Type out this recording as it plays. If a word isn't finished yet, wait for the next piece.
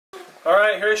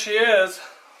Alright, here she is.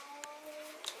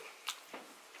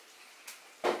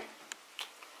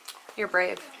 You're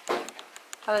brave.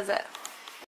 How is it?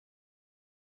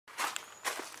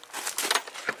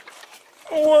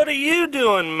 What are you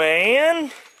doing,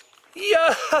 man?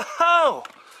 Yo!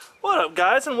 What up,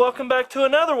 guys, and welcome back to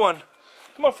another one.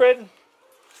 Come on, Fred.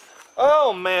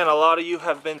 Oh man, a lot of you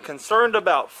have been concerned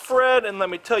about Fred, and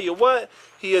let me tell you what,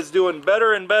 he is doing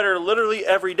better and better literally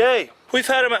every day. We've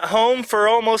had him at home for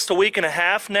almost a week and a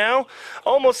half now,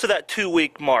 almost to that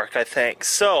 2-week mark, I think.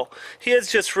 So he is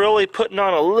just really putting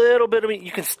on a little bit of meat.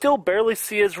 You can still barely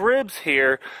see his ribs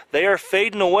here. They are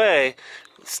fading away.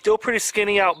 Still pretty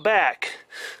skinny out back,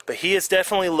 but he is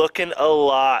definitely looking a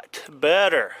lot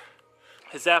better.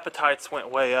 His appetites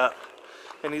went way up,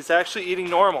 and he's actually eating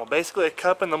normal. Basically a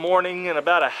cup in the morning and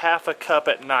about a half a cup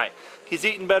at night. He's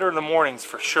eating better in the mornings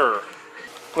for sure.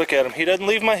 Look at him. He doesn't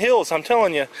leave my heels, I'm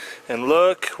telling you. And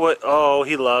look what, oh,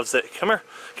 he loves it. Come here.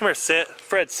 Come here, sit.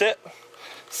 Fred, sit.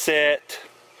 Sit.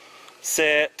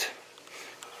 Sit.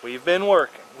 We've been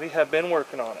working. We have been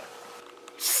working on it.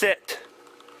 Sit.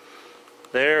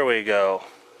 There we go.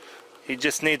 He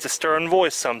just needs a stern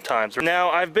voice sometimes. Now,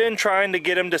 I've been trying to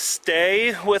get him to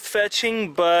stay with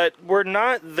fetching, but we're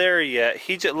not there yet.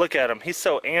 He just, look at him. He's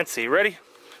so antsy. Ready?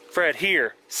 Fred,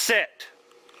 here. Sit.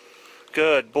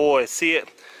 Good boy. See it?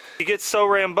 He gets so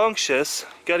rambunctious.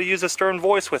 You got to use a stern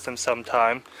voice with him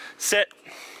sometime. Sit.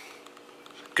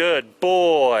 Good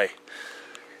boy.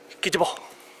 Get your ball.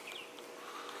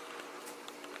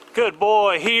 Good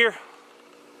boy. Here.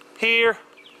 Here.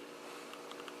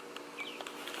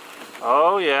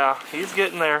 Oh yeah, he's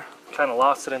getting there. Kind of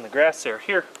lost it in the grass there.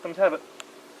 Here, let me have it.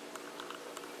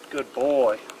 Good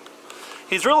boy.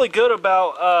 He's really good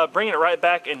about bringing it right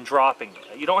back and dropping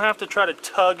it. You don't have to try to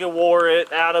tug-of-war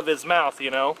it out of his mouth, you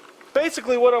know.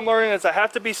 Basically what I'm learning is I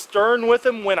have to be stern with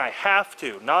him when I have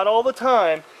to. Not all the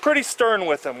time. Pretty stern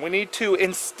with him. We need to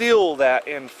instill that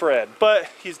in Fred. But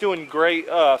he's doing great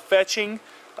fetching,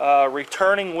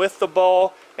 returning with the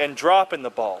ball, and dropping the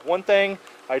ball. One thing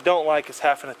I don't like is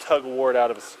having to tug a wart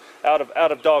out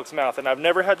of dog's mouth, and I've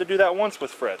never had to do that once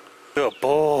with Fred. Good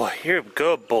boy, you're a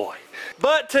good boy.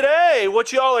 But today,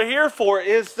 what y'all are here for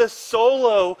is the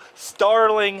solo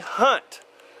starling hunt.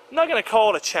 I'm not gonna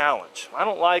call it a challenge. I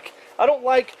don't like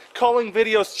calling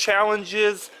videos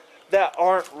challenges that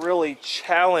aren't really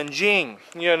challenging,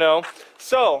 you know.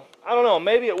 So I don't know,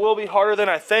 maybe it will be harder than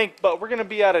I think, but we're going to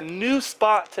be at a new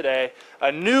spot today,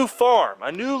 a new farm,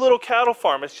 a new little cattle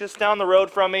farm. It's just down the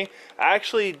road from me. I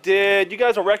actually did, you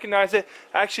guys will recognize it,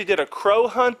 I actually did a crow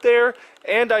hunt there,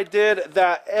 and I did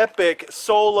that epic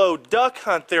solo duck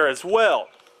hunt there as well.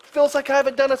 Feels like I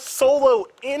haven't done a solo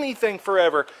anything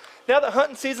forever. Now that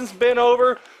hunting season's been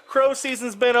over, crow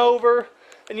season's been over,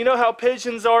 and you know how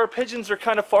pigeons are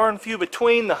kind of far and few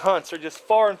between. The hunts are just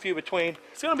far and few between.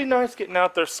 It's gonna be nice getting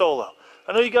out there solo.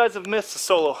 I know you guys have missed the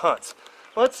solo hunts.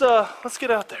 Let's get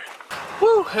out there.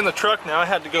 Woo, in the truck now. I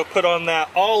had to go put on that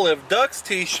Olive Ducks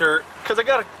t-shirt because I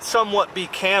gotta somewhat be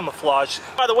camouflaged.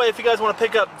 By the way, if you guys want to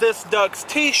pick up this Ducks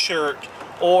t-shirt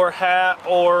or hat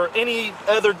or any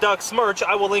other Ducks merch,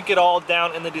 I will link it all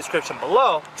down in the description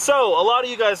below. So a lot of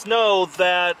you guys know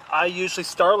that I usually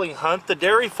starling hunt the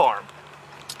dairy farm.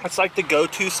 It's like the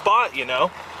go-to spot, you know.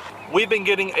 We've been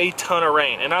getting a ton of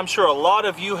rain, and I'm sure a lot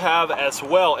of you have as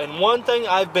well. And one thing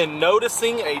I've been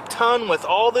noticing a ton with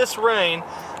all this rain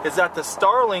is that the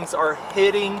starlings are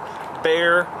hitting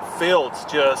bare fields.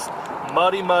 Just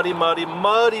muddy, muddy, muddy,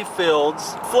 muddy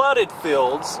fields, flooded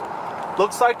fields.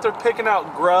 Looks like they're picking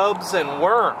out grubs and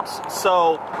worms.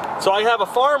 So I have a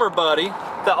farmer buddy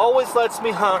that always lets me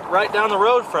hunt right down the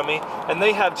road from me, and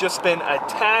they have just been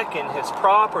attacking his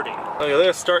property. Look at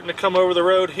this, starting to come over the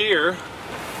road here.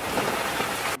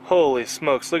 Holy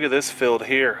smokes, look at this field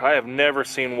here. I have never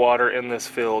seen water in this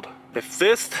field. If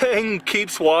this thing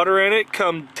keeps water in it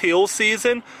come teal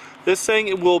season, this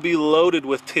thing will be loaded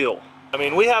with teal. I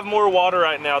mean, we have more water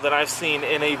right now than I've seen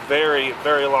in a very,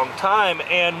 very long time,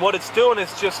 and what it's doing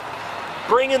is just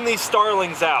bringing these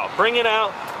starlings out, bringing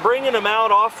them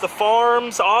out off the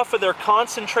farms, off of their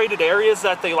concentrated areas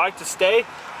that they like to stay.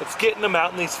 It's getting them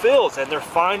out in these fields, and they're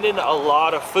finding a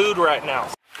lot of food right now.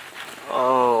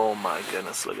 Oh my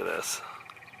goodness, look at this.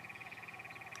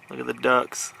 Look at the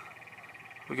ducks.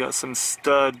 We got some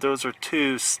those are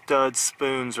 2 stud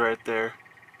spoons right there.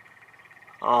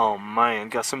 Oh man,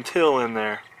 got some teal in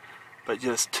there, but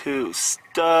just 2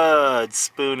 stud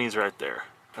spoonies right there.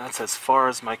 That's as far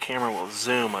as my camera will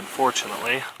zoom,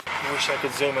 unfortunately. I wish I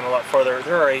could zoom in a lot farther.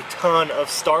 There are a ton of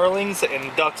starlings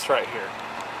and ducks right here.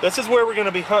 This is where we're going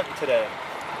to be hunting today.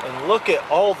 And look at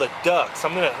all the ducks.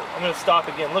 I'm gonna stop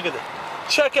again. Look at this.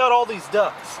 Check out all these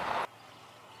ducks.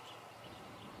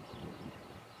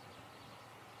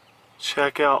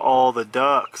 Check out all the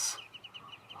ducks.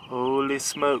 Holy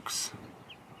smokes.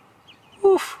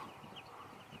 Oof.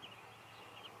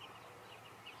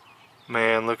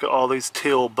 Man, look at all these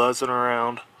teal buzzing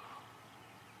around.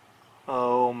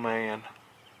 Oh man.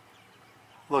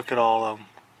 Look at all of them.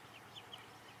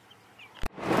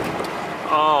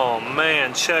 Oh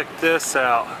man, check this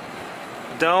out.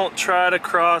 Don't try to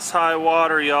cross high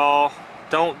water, y'all.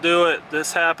 Don't do it.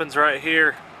 This happens right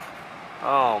here.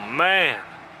 Oh man.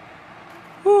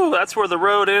 Whew, that's where the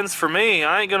road ends for me.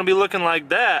 I ain't gonna be looking like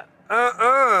that.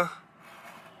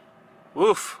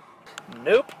 Woof.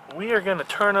 Nope. We are gonna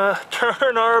turn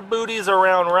our booties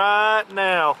around right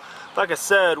now. Like I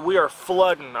said, we are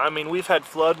flooding. I mean, we've had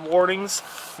flood warnings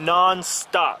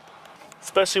non-stop.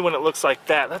 Especially when it looks like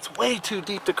that. That's way too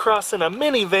deep to cross in a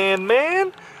minivan,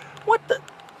 man. What the?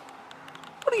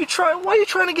 What are you trying? Why are you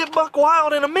trying to get buck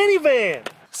wild in a minivan?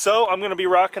 So I'm going to be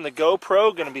rocking the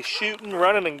GoPro, going to be shooting,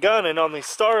 running, and gunning on these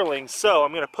Starlings. So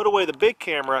I'm going to put away the big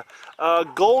camera.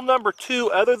 Goal number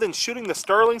 2, other than shooting the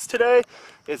Starlings today,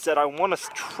 is that I want to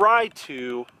try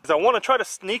to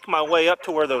sneak my way up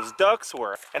to where those ducks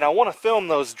were. And I want to film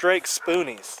those Drake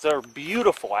spoonies. They're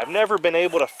beautiful. I've never been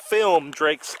able to film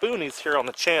Drake spoonies here on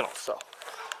the channel. So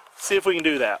see if we can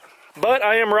do that. But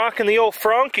I am rocking the old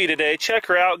Frankie today. Check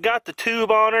her out. Got the tube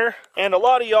on her. And a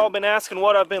lot of y'all been asking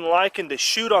what I've been liking to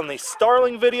shoot on these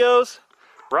Starling videos.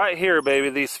 Right here, baby.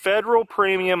 These Federal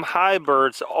Premium High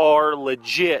Birds are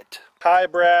legit. High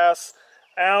brass,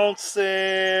 ounce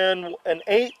and an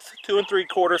 1/8, 2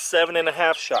 3/4,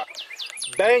 7.5 shot.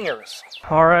 Bangers.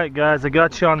 Alright guys, I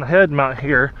got you on the head mount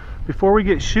here. Before we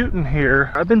get shooting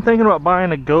here, I've been thinking about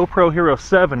buying a GoPro Hero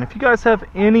 7. If you guys have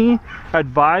any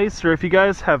advice, or if you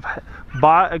guys have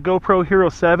bought a GoPro Hero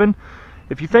 7,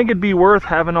 if you think it'd be worth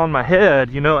having on my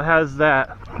head, you know, it has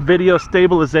that video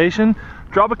stabilization,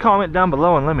 drop a comment down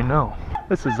below and let me know.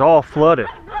 This is all flooded.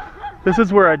 This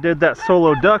is where I did that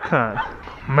solo duck hunt.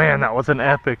 Man, that was an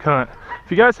epic hunt. If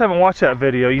you guys haven't watched that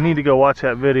video, you need to go watch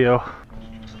that video.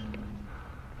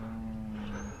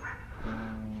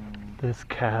 This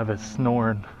calf is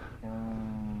snoring.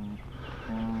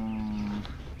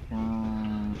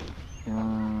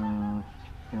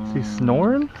 Is he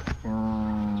snoring?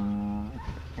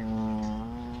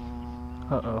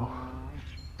 Uh-oh.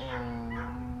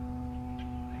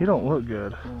 He don't look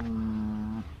good.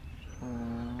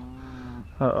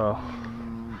 Uh-oh.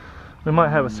 We might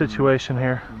have a situation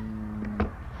here.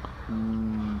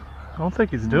 I don't think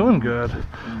he's doing good.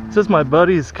 This is my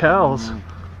buddy's cows.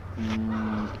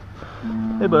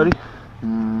 Hey buddy.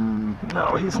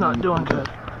 No, he's not doing good.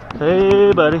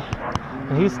 Hey buddy.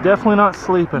 And he's definitely not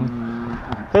sleeping.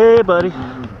 Hey buddy.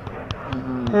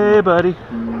 Hey buddy.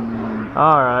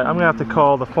 Alright, I'm gonna have to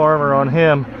call the farmer on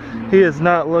him. He is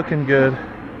not looking good.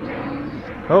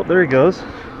 Oh, there he goes.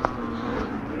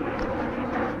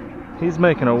 He's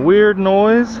making a weird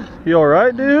noise. You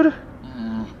alright, dude?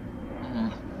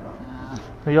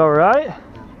 Are you alright?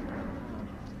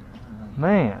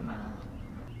 Man.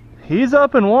 He's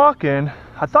up and walking.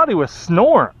 I thought he was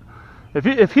snoring.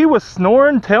 If he was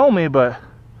snoring, tell me, but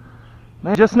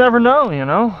man, just never know, you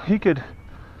know. He could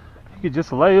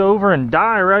just lay over and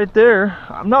die right there.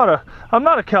 I'm not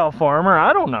a cow farmer.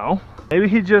 I don't know. Maybe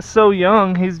he's just so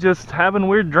young, he's just having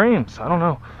weird dreams. I don't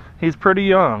know. He's pretty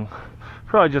young.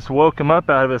 Probably just woke him up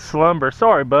out of his slumber.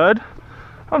 Sorry, bud.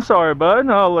 I'm sorry, bud.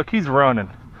 Oh, look, he's running.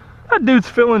 That dude's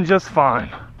feeling just fine.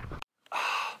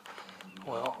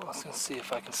 Well, let's see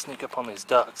if I can sneak up on these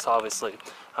ducks. Obviously,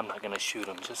 I'm not going to shoot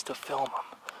them, just to film them.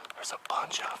 There's a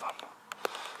bunch of them.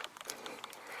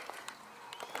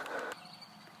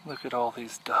 Look at all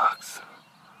these ducks.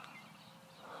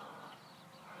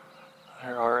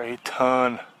 There are a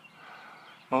ton.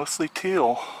 Mostly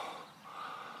teal.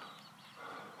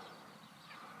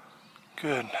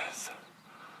 Goodness.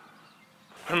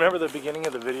 Remember the beginning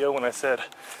of the video when I said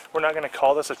we're not going to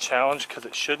call this a challenge because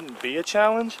it shouldn't be a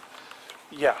challenge?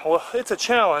 Yeah, well, it's a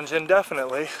challenge,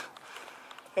 indefinitely.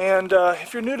 And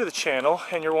if you're new to the channel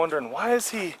and you're wondering why is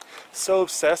he so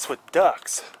obsessed with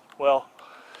ducks? Well,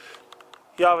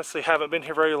 you obviously haven't been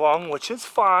here very long, which is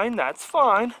fine, that's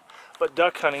fine. But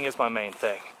duck hunting is my main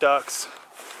thing. Ducks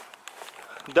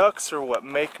are what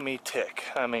make me tick.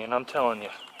 I mean, I'm telling you.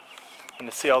 And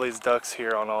to see all these ducks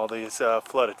here on all these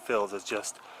flooded fields is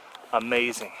just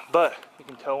amazing. But you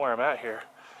can tell where I'm at here.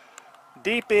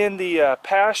 Deep in the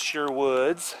pasture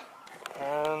woods,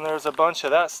 and there's a bunch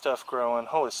of that stuff growing.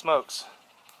 Holy smokes.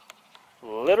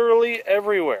 Literally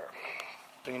everywhere.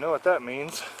 So you know what that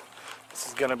means. This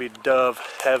is going to be dove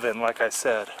heaven, like I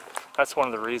said. That's one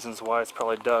of the reasons why it's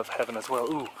probably dove heaven as well.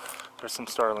 Ooh, there's some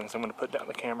starlings. I'm going to put down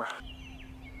the camera.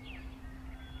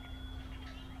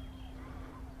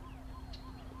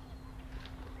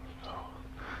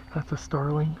 That's a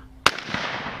starling.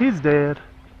 He's dead.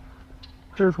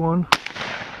 There's one.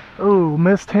 Oh,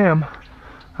 missed him.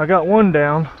 I got one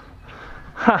down.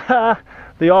 Haha.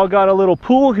 They all got a little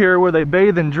pool here where they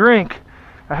bathe and drink.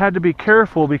 I had to be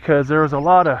careful because there was a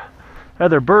lot of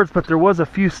other birds, but there was a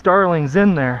few starlings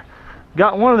in there.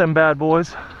 Got one of them bad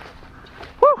boys.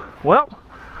 Woo! Well,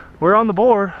 we're on the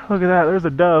board. Look at that, there's a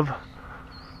dove.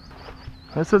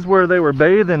 This is where they were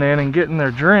bathing in and getting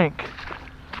their drink.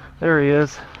 There he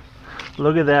is.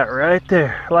 Look at that right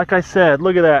there. Like I said,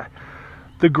 look at that.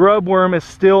 The grub worm is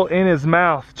still in his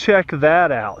mouth. Check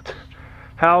that out.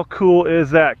 How cool is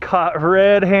that? Caught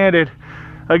red-handed.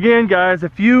 Again, guys,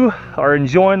 if you are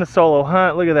enjoying the solo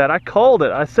hunt, look at that. I called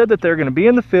it. I said that they're going to be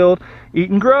in the field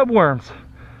eating grub worms.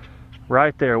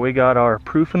 Right there, we got our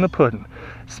proof in the pudding.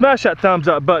 Smash that thumbs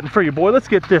up button for you, boy. Let's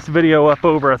get this video up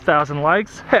over 1,000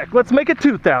 likes. Heck, let's make it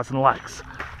 2,000 likes.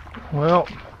 Well,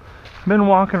 been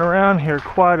walking around here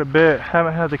quite a bit.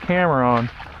 Haven't had the camera on.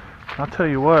 I'll tell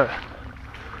you what,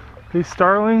 these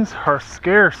starlings are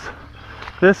scarce.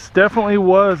 This definitely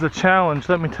was a challenge,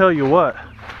 let me tell you what.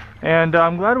 And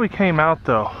I'm glad we came out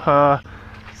though.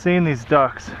 Seeing these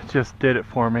ducks just did it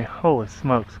for me. Holy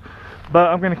smokes. But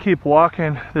I'm gonna keep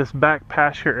walking this back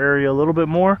pasture area a little bit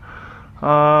more.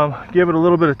 Give it a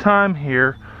little bit of time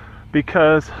here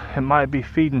because it might be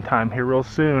feeding time here real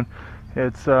soon.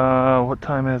 It's, what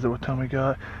time is it? What time we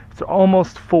got? It's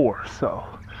almost 4, so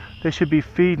they should be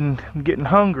feeding and getting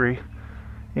hungry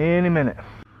any minute.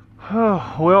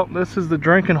 Oh, well, this is the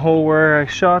drinking hole where I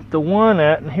shot the one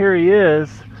at, and here he is.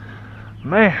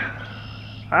 Man,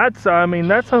 I mean,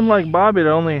 that's unlike Bobby to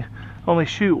only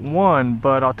shoot one,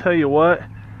 but I'll tell you what,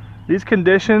 these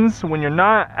conditions, when you're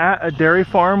not at a dairy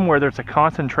farm where there's a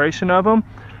concentration of them,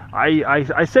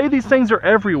 I say these things are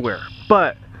everywhere,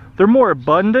 but they're more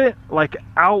abundant, like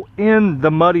out in the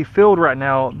muddy field right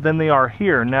now than they are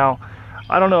here. Now,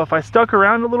 I don't know, if I stuck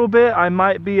around a little bit, I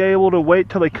might be able to wait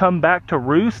till they come back to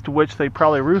roost, which they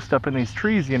probably roost up in these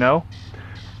trees, you know.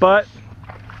 But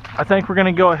I think we're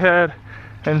gonna go ahead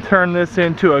and turn this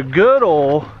into a good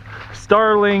old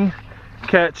starling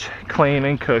catch, clean,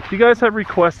 and cook. You guys have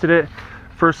requested it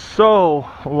for so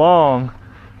long.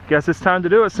 Guess it's time to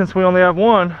do it since we only have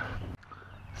one.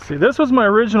 See, this was my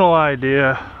original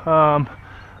idea.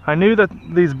 I knew that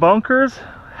these bunkers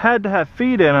had to have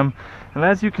feed in them, and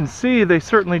as you can see, they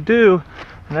certainly do.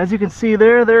 And as you can see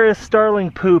there is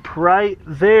starling poop right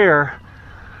there.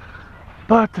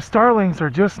 But the starlings are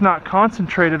just not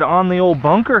concentrated on the old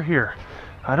bunker here.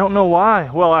 I don't know why.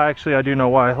 Well, actually, I do know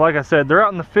why. Like I said, they're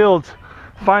out in the fields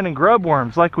finding grub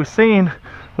worms, like we seen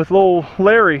with little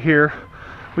Larry here.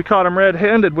 We caught him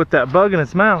red-handed with that bug in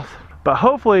his mouth. But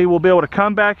hopefully we'll be able to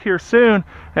come back here soon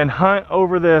and hunt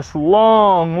over this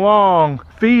long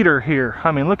feeder here.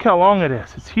 I mean, look how long it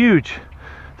is. It's huge.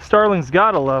 Starling's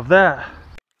gotta love that.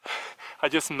 I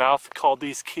just mouth called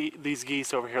these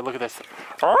geese over here. Look at this.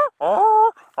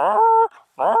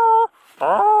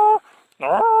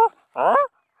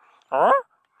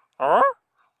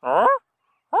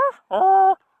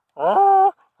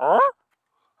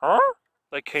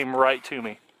 They came right to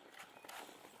me.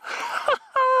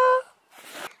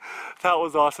 That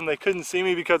was awesome. They couldn't see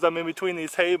me because I'm in between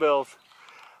these hay bales.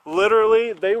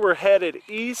 Literally, they were headed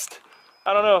east,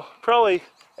 I don't know, probably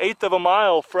 1/8 of a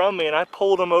mile from me, and I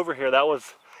pulled them over here. That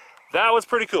was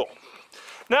pretty cool.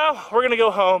 Now, we're gonna go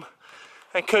home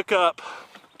and cook up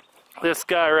this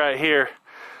guy right here.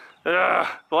 The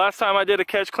last time I did a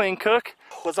catch, clean, cook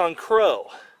was on crow,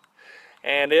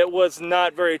 and it was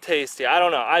not very tasty. I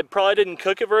don't know, I probably didn't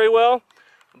cook it very well,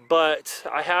 but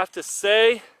I have to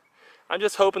say, I'm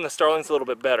just hoping the starling's a little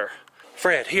bit better.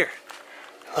 Fred, here.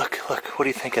 Look, what do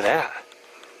you think of that?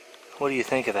 What do you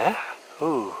think of that?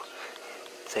 Ooh.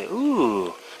 Say, ooh.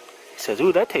 He says,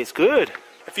 ooh, that tastes good.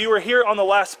 If you were here on the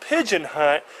last pigeon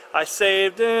hunt, I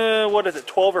saved,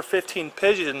 12 or 15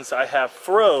 pigeons I have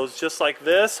froze, just like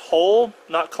this, whole,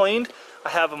 not cleaned. I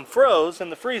have them froze in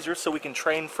the freezer so we can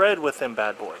train Fred with them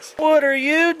bad boys. What are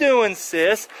you doing,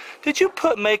 sis? Did you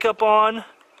put makeup on?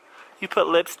 You put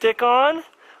lipstick on?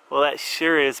 Well, that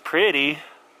sure is pretty.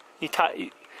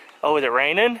 Oh, is it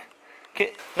raining?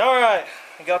 Alright,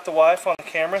 I got the wife on the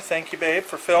camera. Thank you, babe,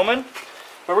 for filming.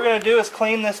 What we're going to do is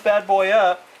clean this bad boy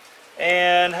up.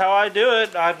 And how I do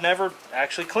it, I've never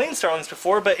actually cleaned starlings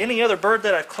before, but any other bird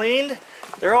that I've cleaned,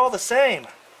 they're all the same.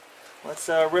 Let's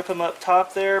rip them up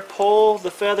top there, pull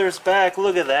the feathers back.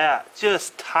 Look at that,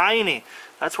 just tiny.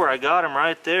 That's where I got them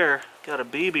right there. Got a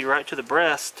BB right to the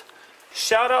breast.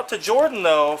 Shout out to Jordan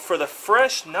though for the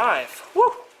fresh knife.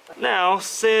 Woo! Now,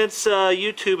 since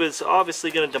YouTube is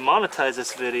obviously going to demonetize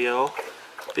this video,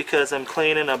 because I'm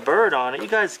cleaning a bird on it. You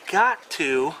guys got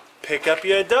to pick up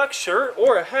you a duck shirt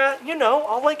or a hat. You know,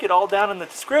 I'll link it all down in the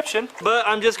description. But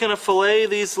I'm just going to fillet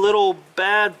these little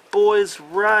bad boys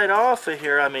right off of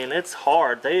here. I mean, it's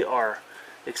hard. They are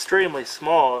extremely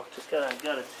small. Just gotta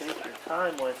take your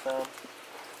time with them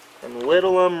and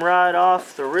whittle them right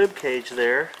off the rib cage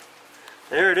there.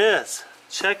 There it is.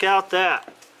 Check out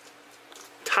that.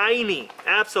 Tiny,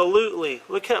 absolutely.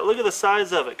 Look at the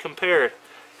size of it compared.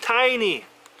 Tiny,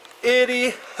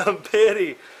 itty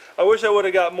bitty. I wish I would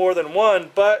have got more than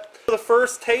one, but for the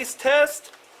first taste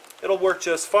test, it'll work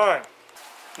just fine.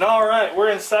 Now, all right, we're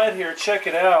inside here. Check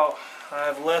it out.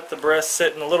 I've let the breast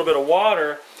sit in a little bit of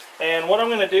water. And what I'm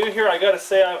going to do here, I got to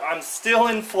say, I'm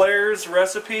stealing Flair's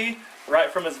recipe right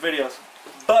from his videos.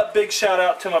 But big shout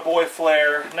out to my boy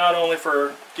Flair, not only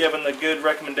for giving the good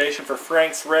recommendation for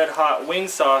Frank's Red Hot Wing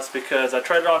Sauce, because I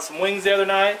tried it on some wings the other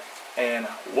night, and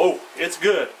whoa, it's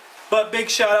good. But big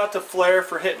shout out to Flair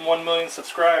for hitting 1 million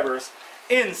subscribers.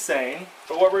 Insane.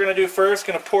 But what we're going to do first,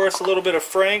 going to pour us a little bit of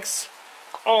Frank's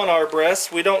on our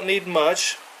breasts. We don't need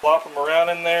much. Flop them around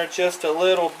in there just a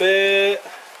little bit.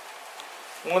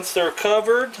 Once they're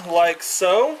covered, like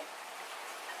so.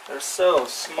 They're so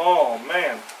small,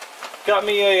 man. Got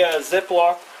me a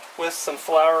Ziploc with some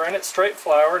flour in it, straight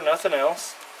flour, nothing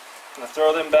else. I'm gonna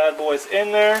throw them bad boys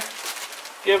in there,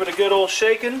 give it a good old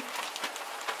shaking.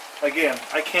 Again,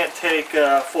 I can't take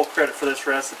full credit for this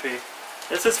recipe.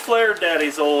 This is Flair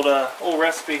Daddy's old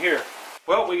recipe here.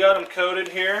 Well, we got them coated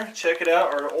here. Check it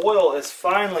out. Our oil is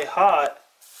finally hot.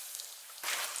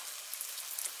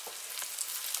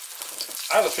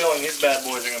 I have a feeling these bad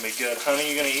boys are going to be good. Honey,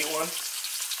 you going to eat one?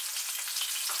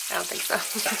 I don't think so.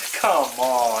 Come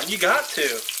on, you got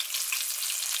to.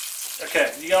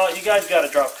 Okay, you guys got to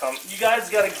drop comment. You guys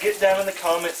got to get down in the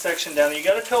comment section down there. You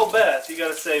got to tell Beth. You got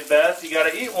to say, Beth, you got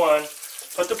to eat one.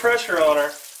 Put the pressure on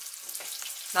her.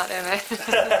 Not doing it.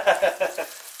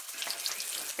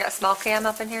 Got a small cam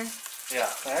up in here? Yeah,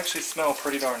 they actually smell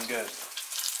pretty darn good.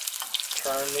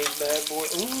 Turn these bad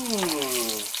boys.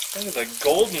 Ooh. Look at the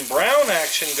golden brown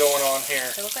action going on here.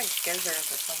 They look like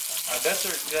gizzards or something. I bet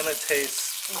they're going to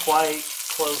taste quite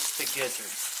close to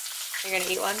gizzards. You're going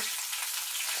to eat one?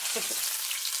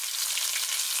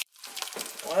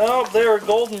 Well, they're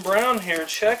golden brown here.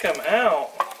 Check them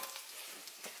out.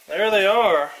 There they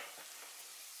are.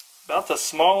 About the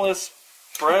smallest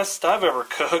breast I've ever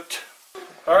cooked.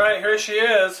 Alright, here she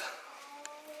is.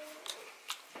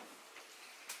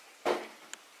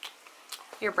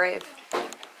 You're brave.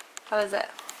 How is it?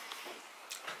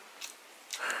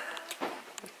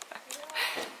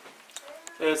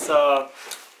 It's,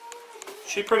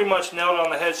 she pretty much nailed it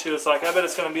on the head. She was like, I bet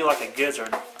it's going to be like a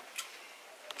gizzard.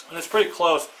 And it's pretty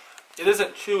close. It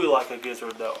isn't chewy like a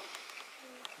gizzard, though.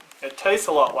 It tastes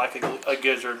a lot like a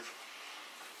gizzard.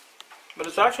 But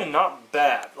it's actually not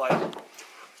bad. Like,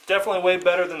 definitely way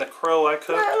better than the crow I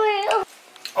cooked.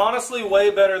 Honestly,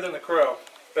 way better than the crow.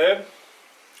 Babe?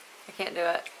 I can't do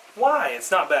it. Why?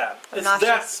 It's not bad. It's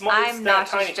that small. I'm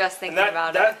nauseous just thinking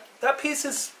about it. That piece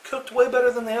is cooked way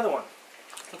better than the other one.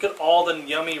 Look at all the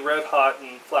yummy red hot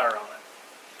and flour on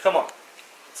it. Come on.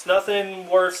 It's nothing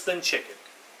worse than chicken.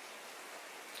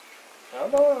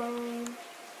 Come on.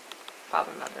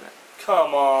 Probably not doing it.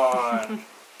 Come on.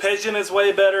 Pigeon is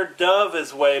way better. Dove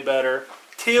is way better.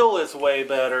 Teal is way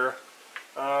better.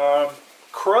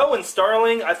 Crow and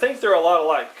starling, I think they're a lot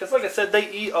alike. Because like I said,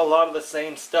 they eat a lot of the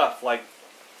same stuff. Like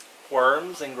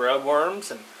worms and grub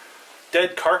worms and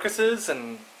dead carcasses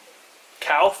and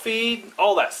cow feed.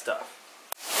 All that stuff.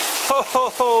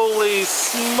 Holy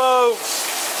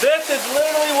smokes. This is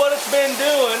literally what it's been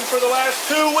doing for the last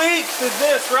 2 weeks. Is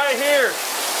this right here.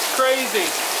 Crazy.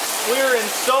 We're in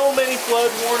so many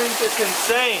flood warnings. It's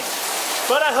insane.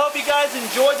 But I hope you guys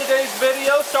enjoyed today's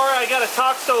video. Sorry I gotta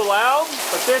talk so loud,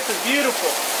 but this is beautiful.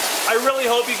 I really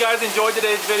hope you guys enjoyed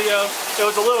today's video. It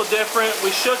was a little different.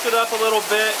 We shook it up a little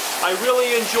bit. I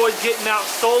really enjoyed getting out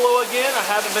solo again. I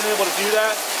haven't been able to do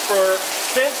that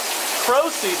since crow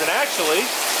season, actually.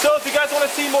 So if you guys want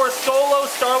to see more solo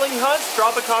starling hunts,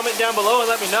 drop a comment down below and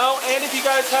let me know. And if you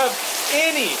guys have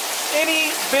any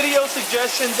video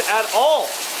suggestions at all,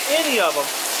 any of them,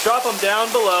 drop them down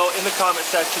below in the comment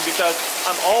section, because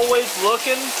I'm always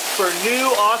looking for new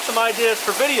awesome ideas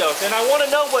for videos, and I want to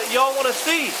know what y'all want to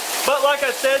see. But like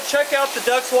I said, check out the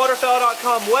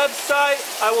duckswaterfowl.com website.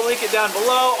 I will link it down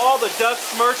below. All the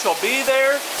Ducks merch will be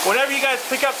there. Whenever you guys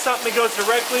pick up something, it goes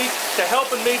directly to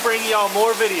helping me bring y'all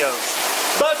more videos.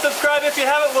 But subscribe if you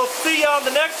haven't. We'll see you on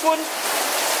the next one.